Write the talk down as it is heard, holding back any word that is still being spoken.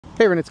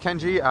Hey everyone, it's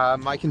Kenji.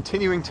 My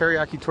continuing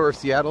teriyaki tour of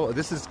Seattle.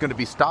 This is going to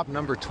be stop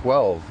number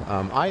 12.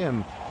 I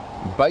am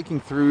biking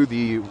through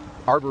the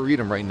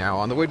Arboretum right now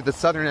on the way to the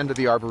southern end of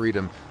the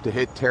Arboretum to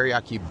hit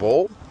Teriyaki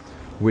Bowl,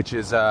 which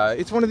is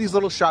it's one of these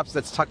little shops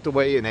that's tucked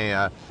away in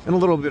a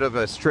little bit of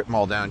a strip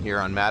mall down here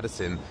on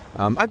Madison.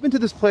 I've been to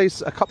this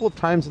place a couple of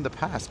times in the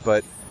past,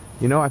 but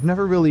you know, I've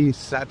never really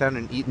sat down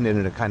and eaten it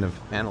in a kind of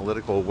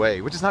analytical way,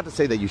 which is not to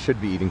say that you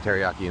should be eating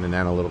teriyaki in an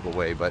analytical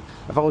way, but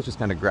I've always just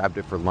kind of grabbed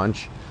it for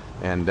lunch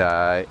and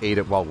ate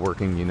it while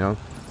working, you know?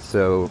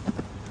 So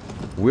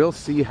we'll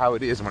see how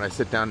it is when I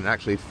sit down and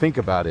actually think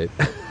about it.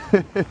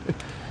 That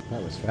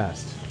was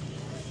fast.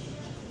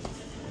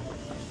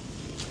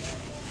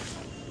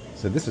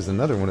 So this is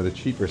another one of the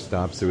cheaper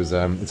stops. It was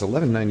it's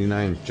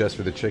 $11.99 just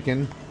for the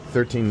chicken,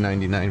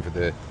 $13.99 for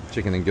the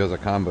chicken and gyoza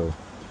combo.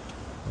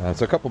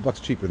 So a couple bucks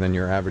cheaper than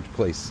your average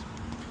place.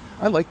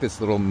 I like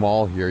this little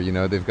mall here, you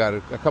know, they've got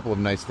a couple of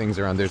nice things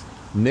around. There's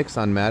Nick's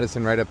on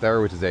Madison right up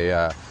there, which is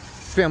a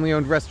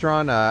family-owned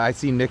restaurant. I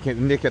see Nick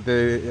at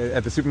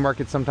the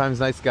supermarket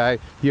sometimes. Nice guy.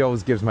 He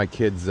always gives my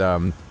kids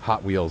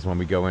Hot Wheels when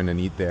we go in and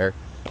eat there.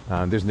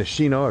 There's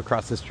Nishino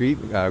across the street,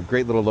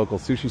 great little local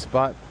sushi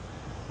spot.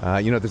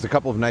 You know, there's a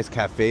couple of nice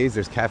cafes.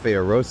 There's Cafe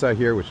Arosa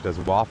here, which does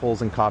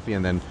waffles and coffee,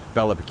 and then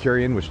Bella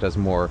Epicurean, which does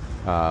more,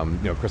 you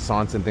know,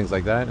 croissants and things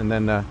like that. And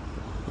then,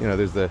 you know,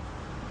 there's the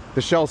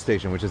Shell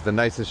Station, which is the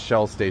nicest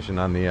Shell station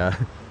on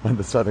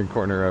the southern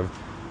corner of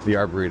the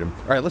Arboretum.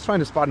 All right, let's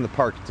find a spot in the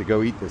park to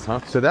go eat this,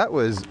 huh? So that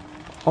was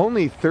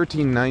only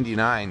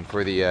 $13.99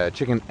 for the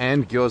chicken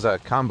and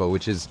gyoza combo,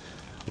 which is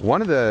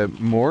one of the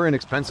more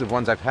inexpensive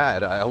ones I've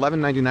had.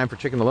 $11.99 for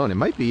chicken alone. It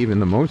might be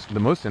even the most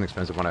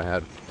inexpensive one I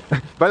had.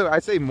 By the way, I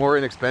say more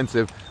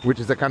inexpensive,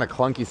 which is a kind of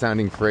clunky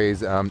sounding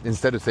phrase,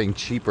 instead of saying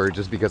cheaper,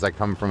 just because I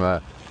come from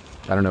I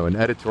don't know, an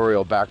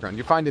editorial background.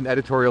 You find in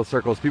editorial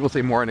circles, people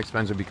say more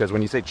inexpensive because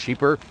when you say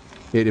cheaper,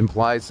 it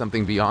implies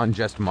something beyond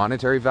just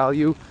monetary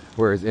value,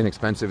 whereas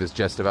inexpensive is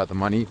just about the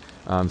money.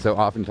 So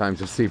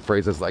oftentimes you see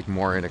phrases like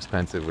more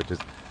inexpensive, which is,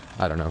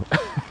 I don't know.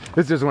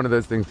 It's just one of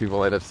those things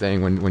people end up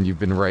saying when you've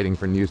been writing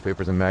for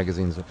newspapers and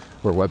magazines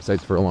or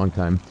websites for a long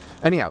time.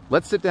 Anyhow,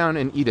 let's sit down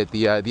and eat it.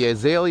 The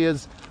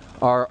azaleas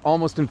are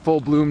almost in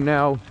full bloom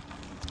now.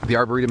 The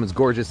Arboretum is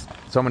gorgeous,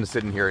 so I'm going to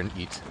sit in here and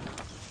eat.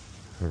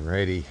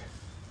 Alrighty.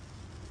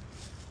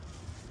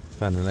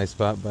 Found a nice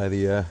spot by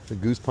the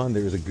goose pond.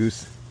 There was a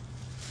goose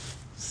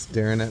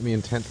staring at me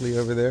intently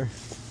over there.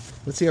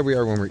 Let's see how we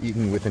are when we're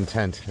eating with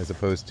intent as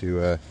opposed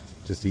to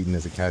just eating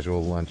as a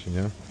casual lunch, you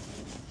know?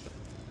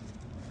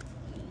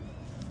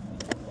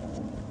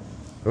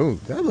 Oh,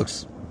 that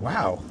looks,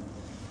 wow.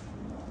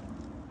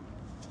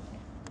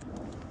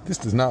 This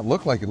does not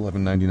look like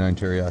 $11.99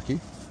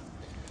 teriyaki.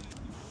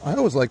 I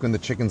always like when the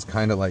chicken's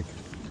kind of like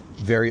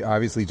very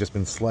obviously just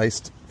been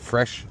sliced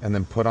fresh and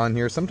then put on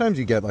here. Sometimes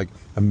you get like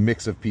a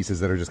mix of pieces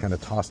that are just kind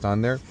of tossed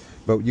on there,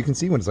 but you can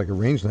see when it's like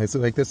arranged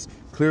nicely like this,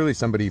 clearly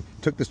somebody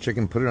took this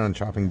chicken, put it on a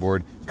chopping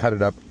board, cut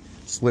it up,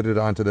 slid it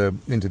into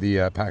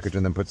the package,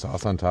 and then put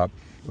sauce on top,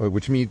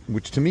 which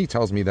to me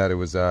tells me that it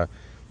was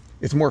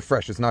it's more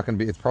fresh. It's not going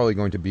to be, it's probably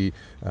going to be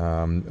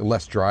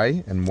less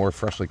dry and more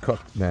freshly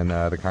cooked than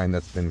the kind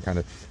that's been kind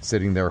of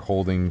sitting there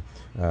holding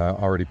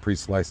already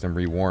pre-sliced and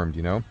rewarmed,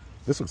 you know?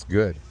 This looks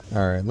good.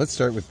 All right, let's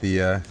start with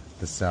the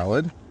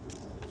salad.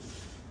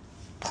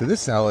 So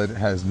this salad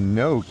has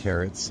no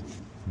carrots,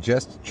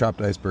 just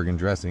chopped iceberg and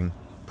dressing,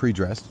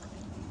 pre-dressed.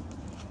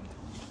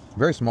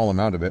 Very small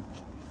amount of it.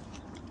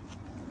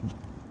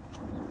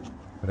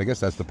 But I guess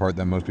that's the part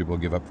that most people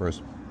give up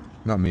first.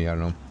 Not me, I don't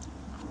know.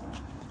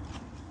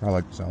 I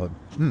like the salad.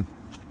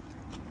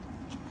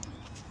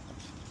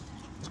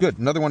 It's good.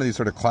 Another one of these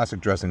sort of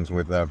classic dressings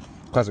with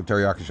classic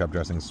teriyaki shop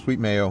dressings. Sweet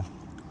mayo.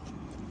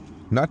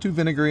 Not too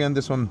vinegary on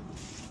this one.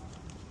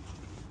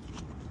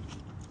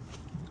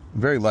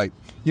 Very light.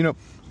 You know,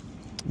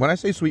 when I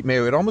say sweet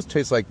mayo, it almost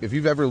tastes like if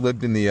you've ever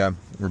lived in the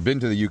or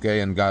been to the UK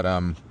and got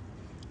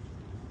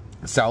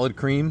salad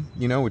cream,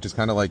 you know, which is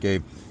kind of like a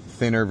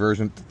thinner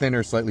version,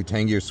 thinner, slightly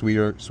tangier,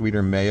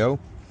 sweeter mayo.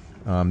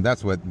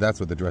 That's what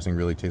the dressing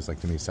really tastes like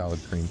to me. Salad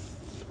cream.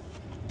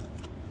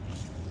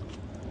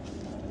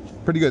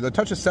 Pretty good. A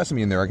touch of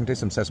sesame in there. I can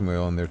taste some sesame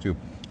oil in there too.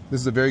 This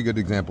is a very good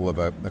example of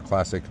a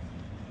classic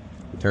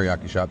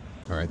teriyaki shop.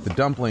 All right, the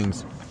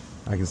dumplings.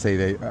 I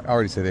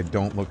already say they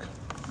don't look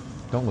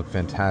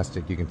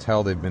fantastic. You can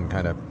tell they've been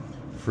kind of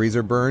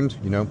freezer burned,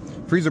 you know.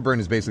 Freezer burn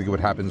is basically what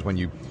happens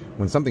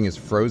when something is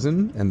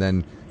frozen and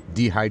then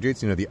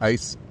dehydrates, you know, the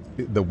ice,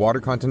 the water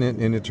content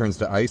in it turns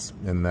to ice,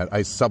 and that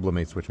ice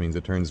sublimates, which means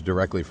it turns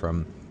directly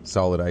from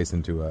solid ice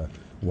into a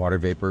water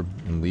vapor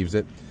and leaves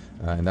it.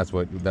 And that's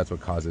what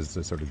causes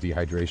the sort of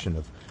dehydration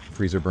of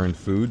freezer burned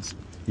foods.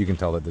 You can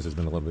tell that this has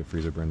been a little bit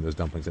freezer burned. Those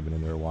dumplings have been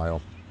in there a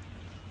while.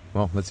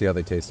 Well, let's see how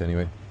they taste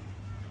anyway.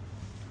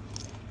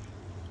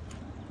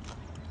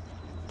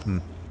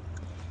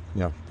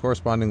 Yeah,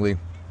 correspondingly,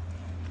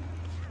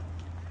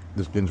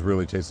 this ginge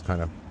really tastes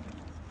kind of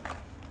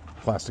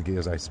plasticky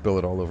as I spill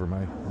it all over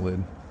my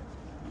lid.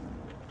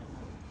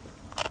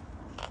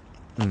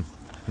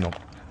 No,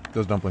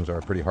 those dumplings are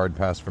a pretty hard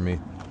pass for me.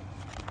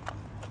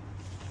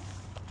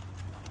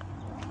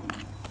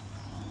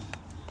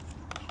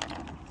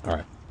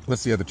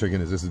 Let's see how the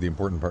chicken is. This is the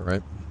important part,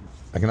 right?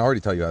 I can already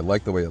tell you I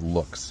like the way it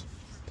looks.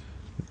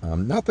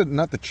 Not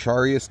the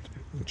chariest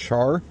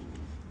char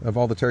of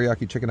all the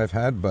teriyaki chicken I've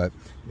had, but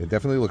it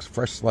definitely looks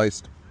fresh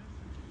sliced.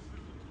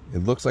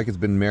 It looks like it's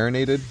been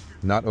marinated,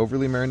 not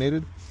overly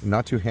marinated,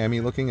 not too hammy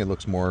looking. It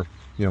looks more,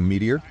 you know,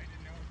 meatier.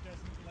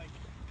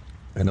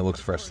 And it looks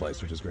fresh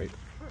sliced, which is great.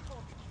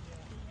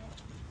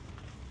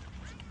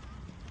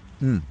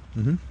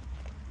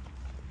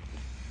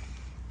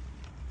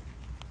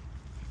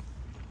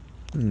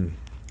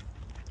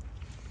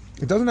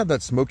 It doesn't have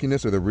that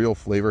smokiness or the real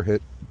flavor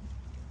hit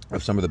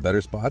of some of the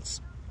better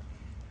spots.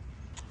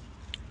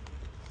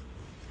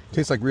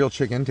 Tastes like real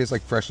chicken, tastes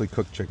like freshly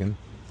cooked chicken.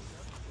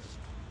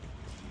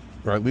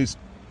 Or at least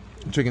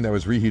chicken that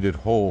was reheated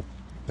whole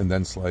and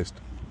then sliced,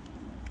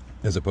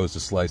 as opposed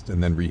to sliced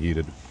and then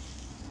reheated.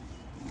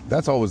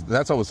 That's always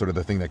sort of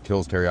the thing that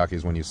kills teriyaki,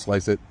 is when you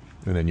slice it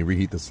and then you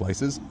reheat the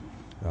slices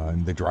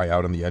and they dry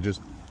out on the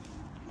edges.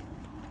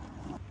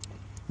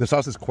 The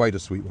sauce is quite a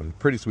sweet one,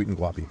 pretty sweet and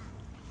gloppy,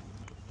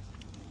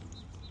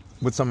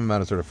 with some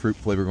amount of sort of fruit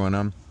flavor going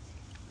on.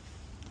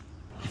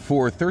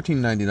 For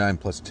 $13.99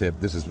 plus tip,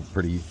 this is a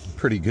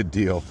pretty good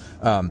deal.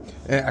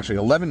 Actually,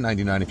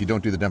 $11.99 if you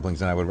don't do the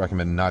dumplings, and I would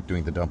recommend not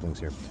doing the dumplings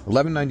here.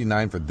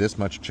 $11.99 for this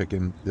much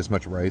chicken, this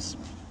much rice.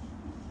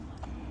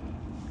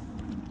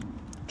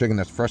 Chicken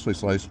that's freshly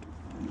sliced.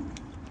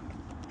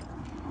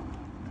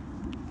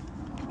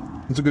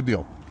 It's a good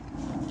deal.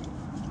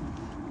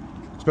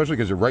 Especially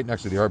because you're right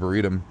next to the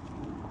Arboretum.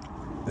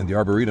 And the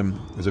Arboretum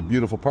is a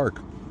beautiful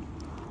park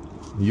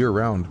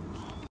year-round.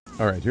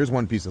 All right, here's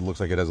one piece that looks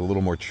like it has a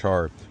little more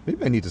char.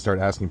 Maybe I need to start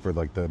asking for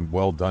like the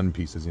well-done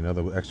pieces, you know,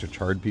 the extra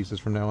charred pieces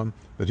from now on.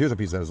 But here's a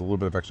piece that has a little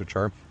bit of extra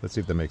char. Let's see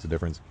if that makes a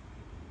difference.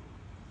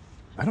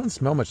 I don't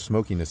smell much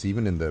smokiness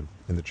even in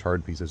the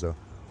charred pieces though.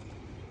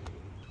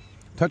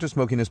 Touch of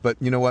smokiness, but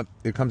you know what?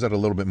 It comes out a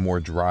little bit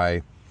more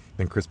dry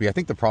than crispy. I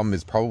think the problem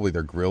is probably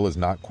their grill is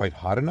not quite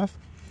hot enough.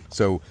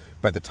 So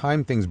by the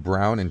time things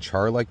brown and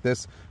char like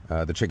this,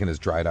 the chicken is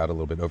dried out a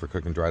little bit,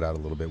 overcooked and dried out a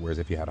little bit. Whereas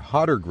if you had a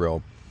hotter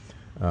grill,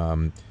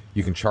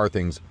 you can char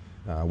things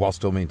while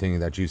still maintaining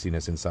that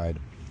juiciness inside.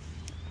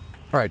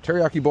 All right,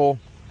 teriyaki bowl.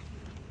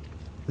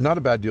 Not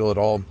a bad deal at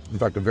all. In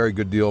fact, a very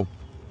good deal.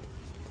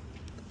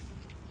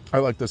 I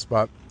like this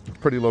spot. It's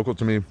pretty local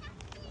to me.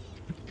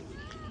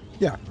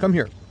 Yeah, come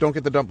here. Don't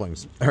get the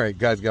dumplings. All right,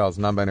 guys, gals,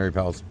 non-binary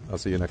pals. I'll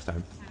see you next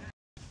time.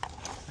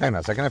 Hang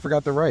on a second. I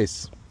forgot the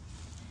rice.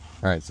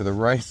 All right, so the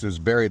rice was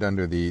buried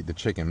under the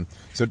chicken.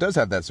 So it does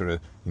have that sort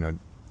of, you know,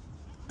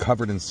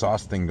 covered in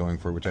sauce thing going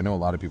for it, which I know a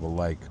lot of people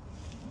like.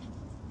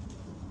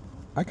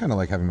 I kind of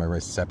like having my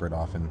rice separate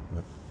often,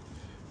 but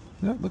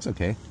no, it looks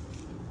okay.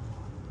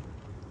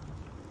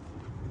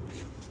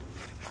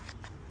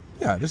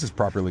 Yeah, this is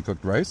properly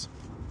cooked rice.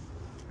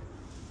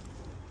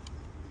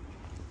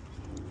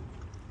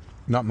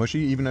 Not mushy,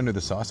 even under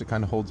the sauce, it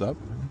kind of holds up.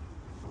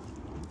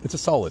 It's a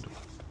solid.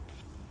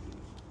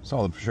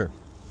 Solid for sure.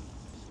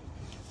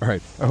 All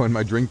right. Oh, and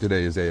my drink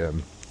today is a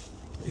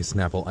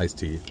Snapple iced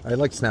tea. I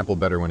like Snapple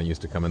better when it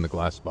used to come in the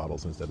glass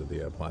bottles instead of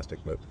the plastic,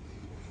 but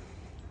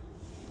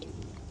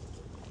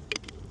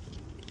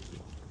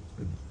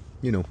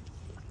you know,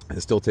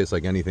 it still tastes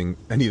like anything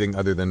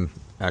other than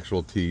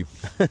actual tea.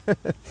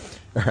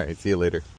 All right. See you later.